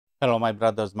Hello, my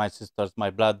brothers, my sisters,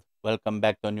 my blood. Welcome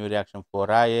back to a new reaction for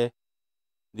RAYE.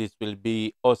 This will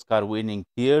be Oscar winning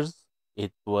tears.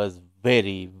 It was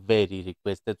very, very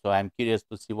requested. So I'm curious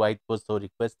to see why it was so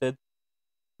requested.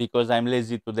 Because I'm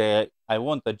lazy today, I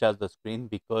won't adjust the screen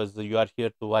because you are here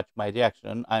to watch my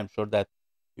reaction. I'm sure that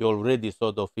you already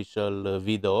saw the official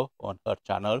video on her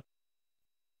channel.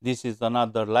 This is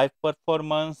another live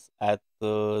performance at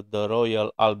the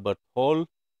Royal Albert Hall.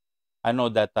 I know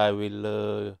that I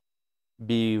will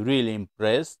be really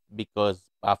impressed because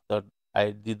after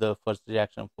I did the first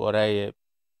reaction for I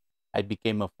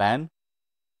became a fan.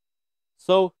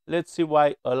 So let's see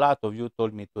why a lot of you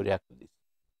told me to react to this.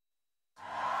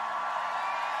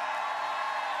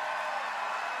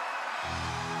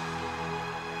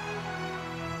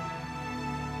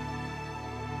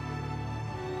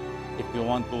 If you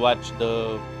want to watch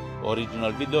the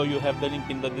original video, you have the link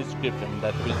in the description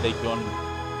that will take you on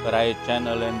the RAYE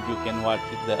channel and you can watch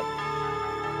it there.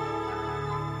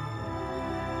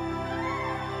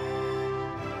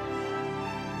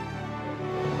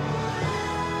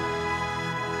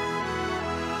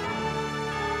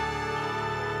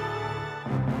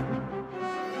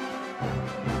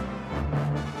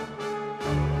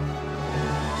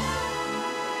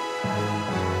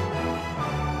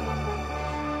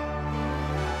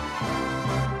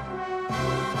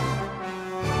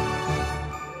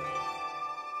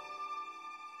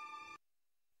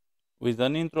 With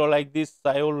an intro like this,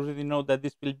 I already know that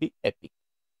this will be epic.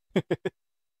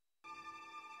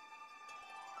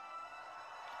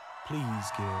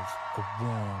 Please give a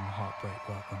warm heartbreak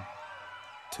welcome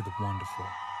to the wonderful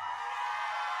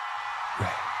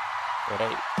RAYE.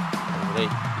 Right.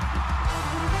 Right.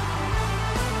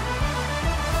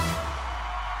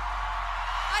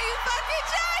 Are you fucking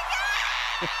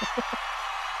joking?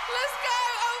 Let's go!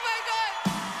 Oh my god!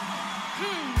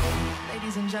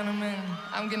 Ladies and gentlemen,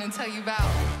 I'm gonna tell you about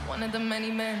one of the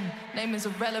many men. Name is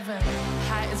irrelevant,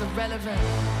 height is irrelevant.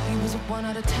 He was a 1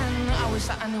 out of 10. I wish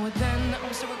that I knew it then.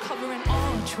 I'm still recovering.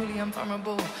 Oh, truly I'm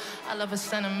vulnerable. I love a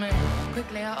sentiment.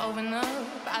 Quickly I open up.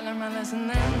 I learned my lesson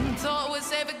then. Thought it was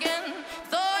safe again.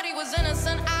 Thought he was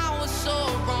innocent. I was so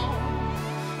wrong.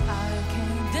 I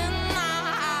can't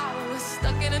deny I was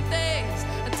stuck in a daze,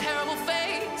 a terrible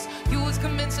phase. You was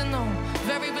convincing, though,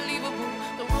 very believable,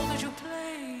 the role that you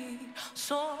played.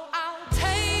 So I'll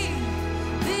take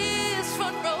this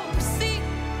front row seat,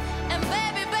 and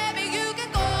baby, baby, you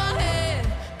can go ahead,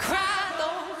 cry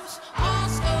those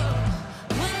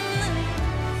Oscar-winning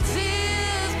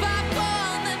tears back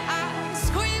on that I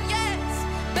scream yes.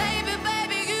 Baby,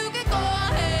 baby, you can go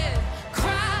ahead,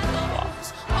 cry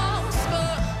those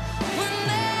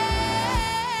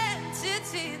Oscar-winning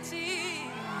tears.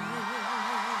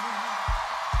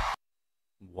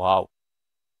 Wow.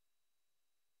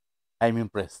 I'm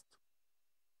impressed.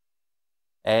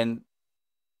 And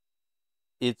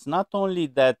it's not only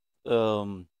that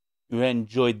you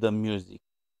enjoy the music,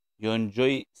 you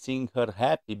enjoy seeing her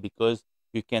happy because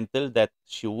you can tell that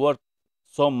she worked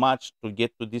so much to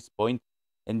get to this point,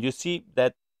 and you see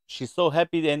that she's so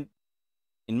happy, and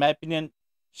in my opinion,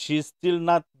 she's still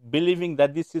not believing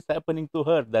that this is happening to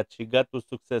her, that she got to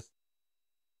success.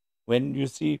 When you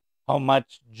see how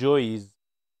much joy is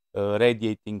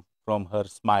radiating from her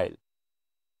smile.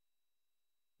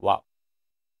 Wow.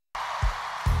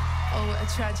 Oh, what a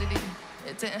tragedy.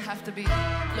 It didn't have to be.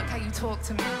 Look how you talk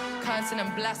to me. Cursing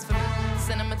and blasphemy.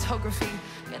 Cinematography.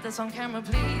 Get this on camera,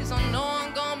 please. Oh, no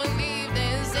one gonna believe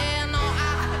this. Yeah, no,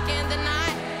 I can't deny.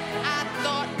 I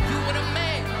thought you were the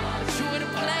man, but you were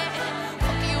the plan.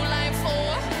 Fuck you lying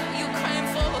for. You crying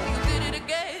for. You did it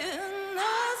again.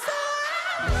 Oh, so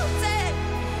I'll take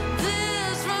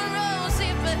this front row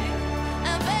seat, baby.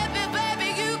 And baby, baby,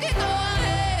 you can go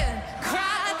ahead.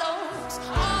 Cry those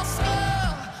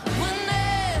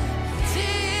Oscar-winning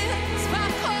tears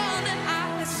back on and I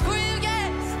scream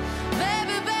yes.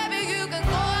 Baby, baby, you can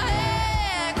go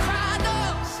ahead. Cry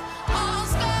those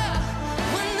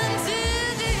Oscar-winning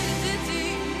tears.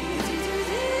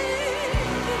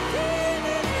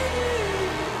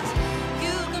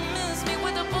 You can miss me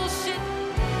with the bullshit,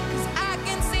 'cause I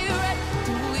can see right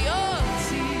through your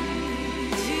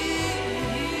tears.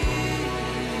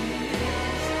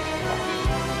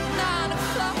 9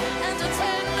 o'clock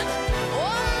entertainment.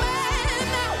 Oh man,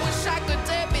 I wish I could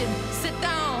dip it. Sit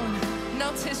down, no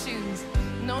tissues,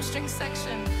 no string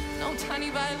section, no tiny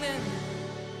violin.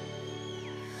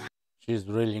 She's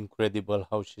really incredible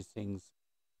how she sings.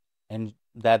 And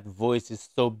that voice is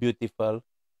so beautiful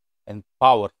and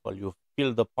powerful. You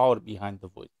feel the power behind the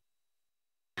voice.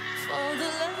 For the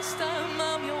last time,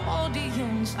 I'm your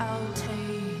audience. I'll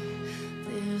take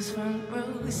this front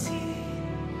row seat.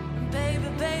 Baby,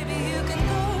 baby,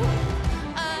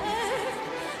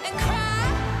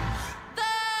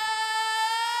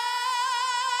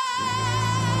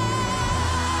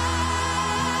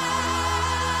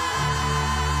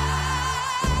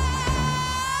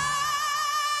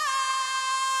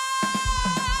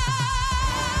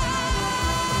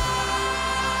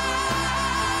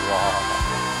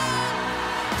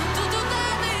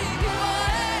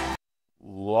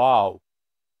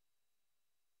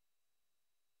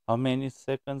 How many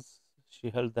seconds she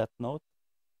held that note?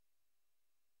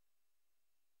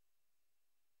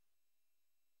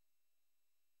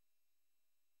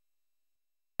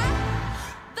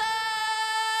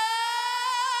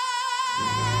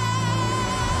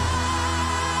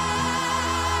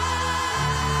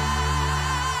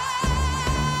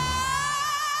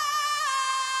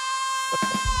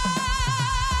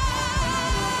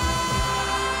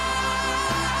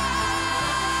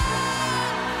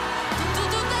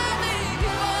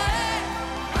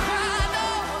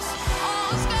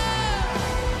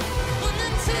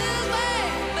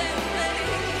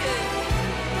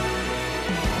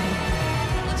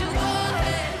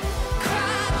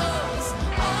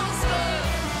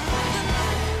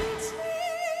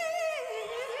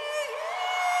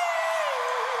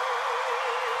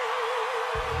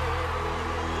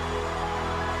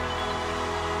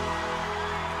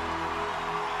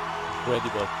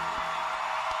 Incredible.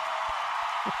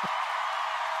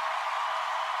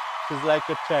 She's like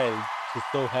a child. She's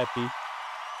so happy.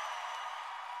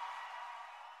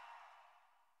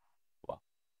 Wow.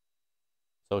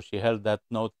 So she held that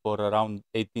note for around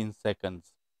 18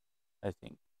 seconds, I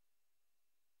think.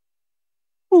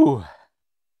 Whew.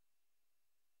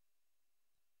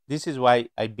 This is why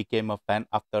I became a fan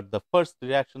after the first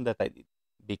reaction that I did,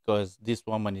 because this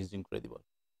woman is incredible.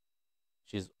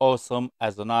 She's awesome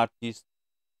as an artist.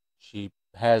 She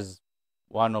has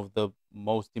one of the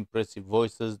most impressive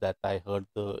voices that I heard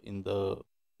in the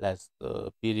last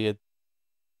period.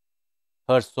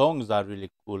 Her songs are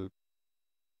really cool.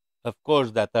 Of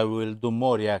course, that I will do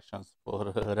more reactions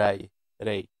for Ray.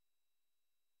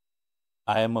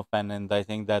 I am a fan, and I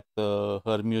think that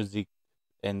her music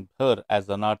and her as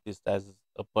an artist, as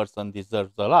a person,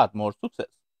 deserves a lot more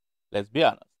success. Let's be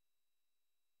honest.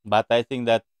 But I think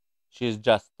that she's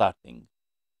just starting.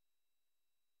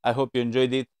 I hope you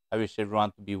enjoyed it. I wish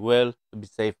everyone to be well, to be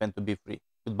safe, and to be free.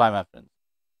 Goodbye, my friends.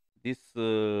 This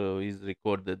is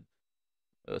recorded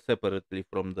separately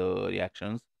from the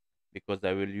reactions because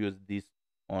I will use this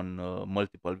on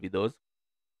multiple videos.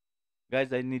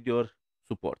 Guys, I need your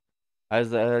support.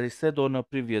 As I said on a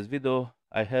previous video,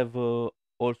 I have also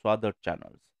other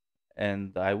channels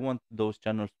and I want those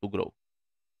channels to grow.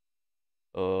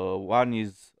 One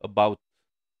is about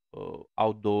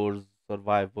outdoors,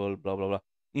 survival, blah blah blah,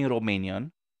 in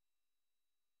Romanian,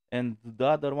 and the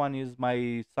other one is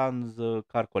my son's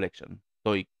car collection,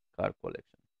 toy car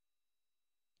collection,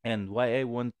 and why I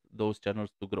want those channels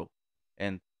to grow.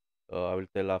 And I will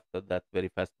tell after that very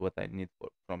fast what I need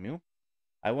from you.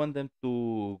 I want them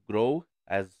to grow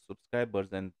as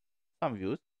subscribers and some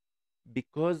views,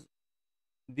 because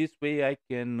this way I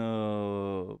can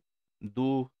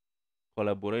do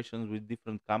collaborations with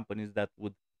different companies that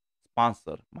would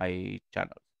sponsor my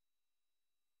channels.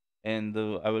 And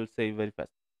I will say very fast.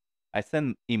 I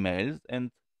send emails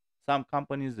and some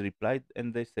companies replied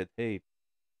and they said, "Hey,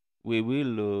 we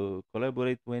will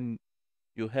collaborate when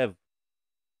you have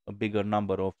a bigger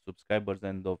number of subscribers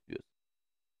and of views."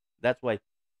 That's why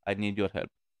I need your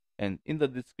help. And in the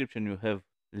description, you have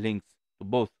links to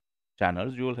both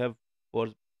channels. You will have for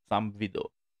some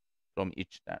video from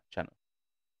each channel.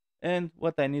 And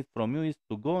what I need from you is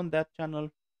to go on that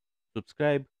channel,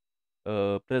 subscribe,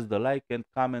 press the like, and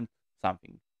comment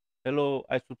something. Hello,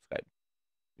 I subscribe.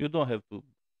 You don't have to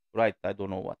write I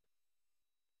don't know what.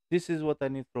 This is what I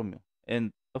need from you.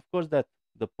 And of course, that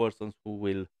the persons who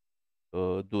will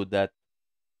do that,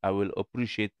 I will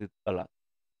appreciate it a lot.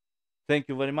 Thank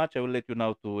you very much. I will let you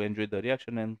now to enjoy the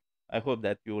reaction, and I hope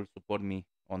that you will support me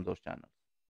on those channels.